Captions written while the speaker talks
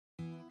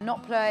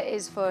Notpla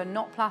is for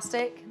not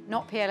plastic,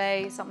 not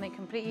PLA, something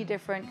completely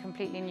different,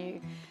 completely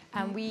new.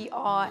 And we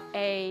are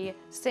a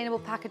sustainable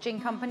packaging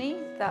company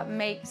that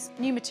makes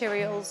new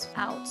materials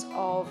out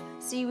of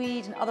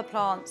seaweed and other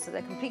plants, so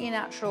they're completely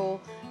natural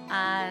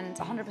and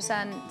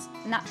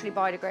 100% naturally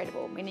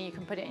biodegradable, meaning you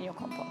can put it in your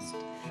compost.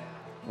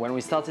 When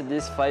we started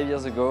this 5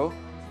 years ago,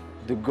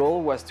 the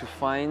goal was to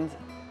find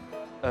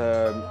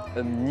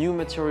a new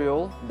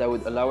material that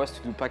would allow us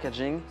to do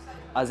packaging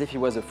as if it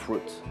was a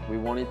fruit. We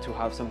wanted to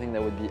have something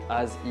that would be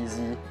as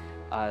easy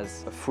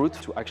as a fruit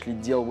to actually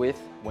deal with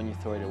when you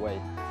throw it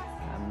away.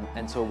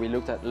 And so we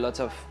looked at lots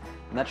of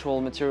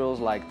natural materials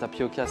like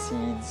tapioca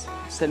seeds,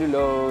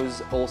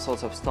 cellulose, all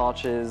sorts of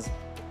starches.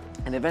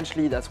 And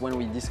eventually that's when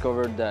we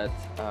discovered that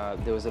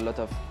there was a lot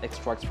of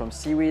extracts from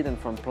seaweed and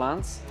from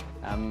plants.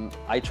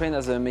 I trained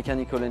as a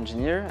mechanical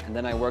engineer, and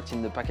then I worked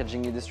in the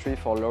packaging industry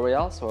for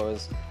L'Oreal, so I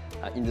was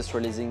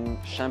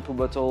industrializing shampoo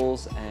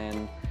bottles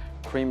and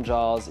cream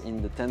jars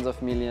in the tens of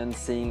millions,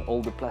 seeing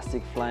all the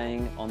plastic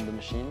flying on the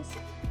machines.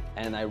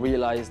 And I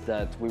realized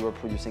that we were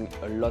producing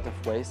a lot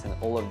of waste, and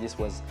all of this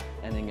was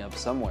ending up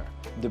somewhere.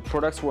 The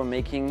products we're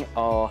making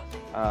are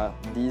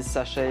these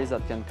sachets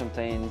that can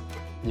contain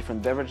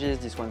different beverages.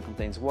 This one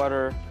contains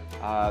water.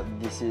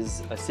 This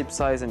is a sip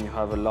size, and you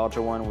have a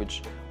larger one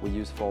which we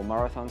use for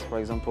marathons, for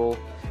example.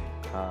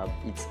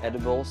 It's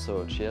edible,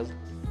 so cheers.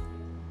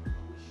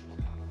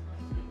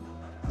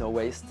 No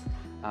waste.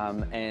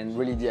 And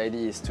really the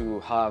idea is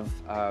to have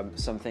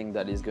something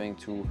that is going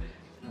to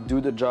do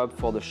the job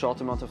for the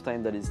short amount of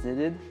time that is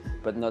needed,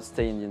 but not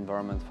stay in the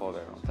environment for a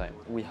very long time.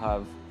 We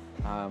have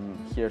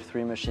here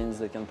 3 machines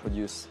that can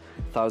produce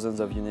thousands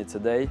of units a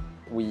day.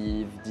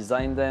 We've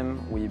designed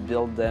them, we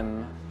build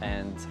them,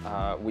 and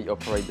we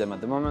operate them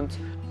at the moment.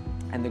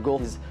 And the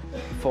goal is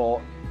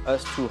for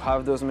us to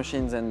have those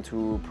machines and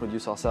to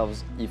produce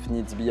ourselves if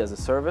needs be as a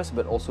service,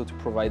 but also to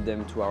provide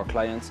them to our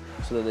clients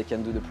so that they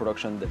can do the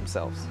production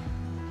themselves.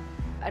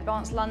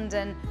 Advanced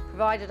London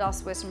provided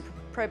us with some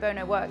pro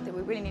bono work that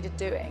we really needed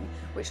doing,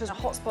 which was a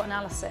hotspot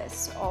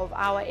analysis of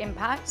our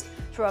impact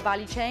through our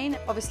value chain.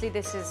 Obviously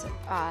this is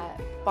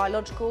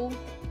biological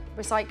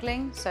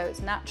recycling, so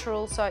it's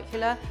natural,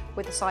 circular,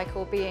 with the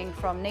cycle being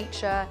from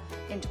nature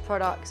into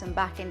products and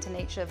back into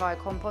nature via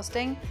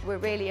composting. We're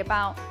really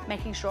about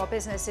making sure our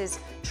business is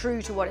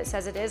true to what it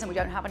says it is and we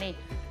don't have any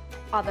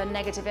other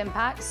negative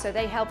impacts. So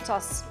they helped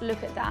us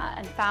look at that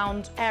and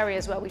found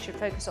areas where we should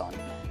focus on.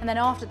 And then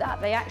after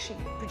that, they actually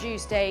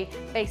produced a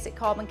basic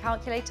carbon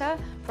calculator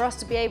for us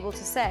to be able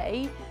to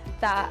say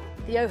that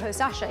the Ooho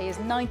sachet is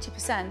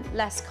 90%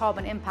 less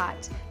carbon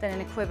impact than an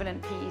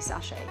equivalent PE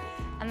sachet.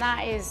 And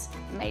that is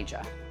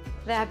major.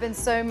 There have been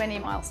so many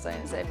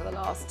milestones over the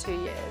last 2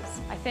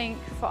 years. I think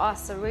for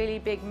us a really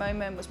big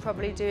moment was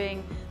probably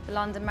doing the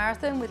London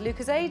Marathon with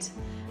Lucozade.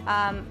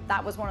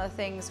 That was one of the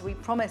things we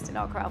promised in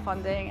our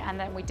crowdfunding, and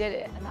then we did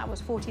it, and that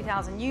was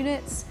 40,000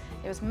 units.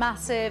 It was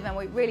massive and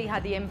we really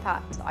had the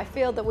impact. I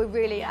feel that we're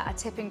really at a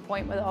tipping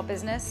point with our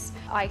business.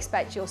 I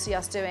expect you'll see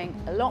us doing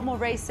a lot more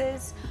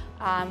races.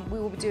 We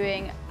will be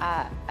doing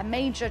a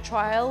major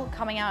trial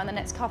coming out in the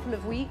next couple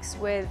of weeks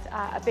with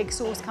a big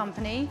sauce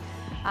company.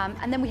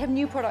 And then we have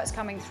new products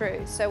coming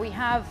through. So we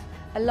have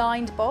a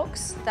lined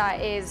box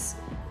that is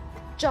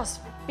just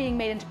being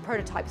made into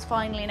prototypes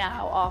finally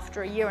now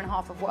after a year and a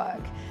half of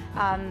work.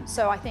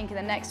 So I think in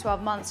the next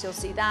 12 months you'll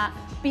see that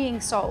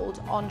being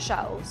sold on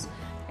shelves.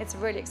 It's a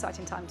really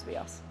exciting time to be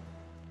us.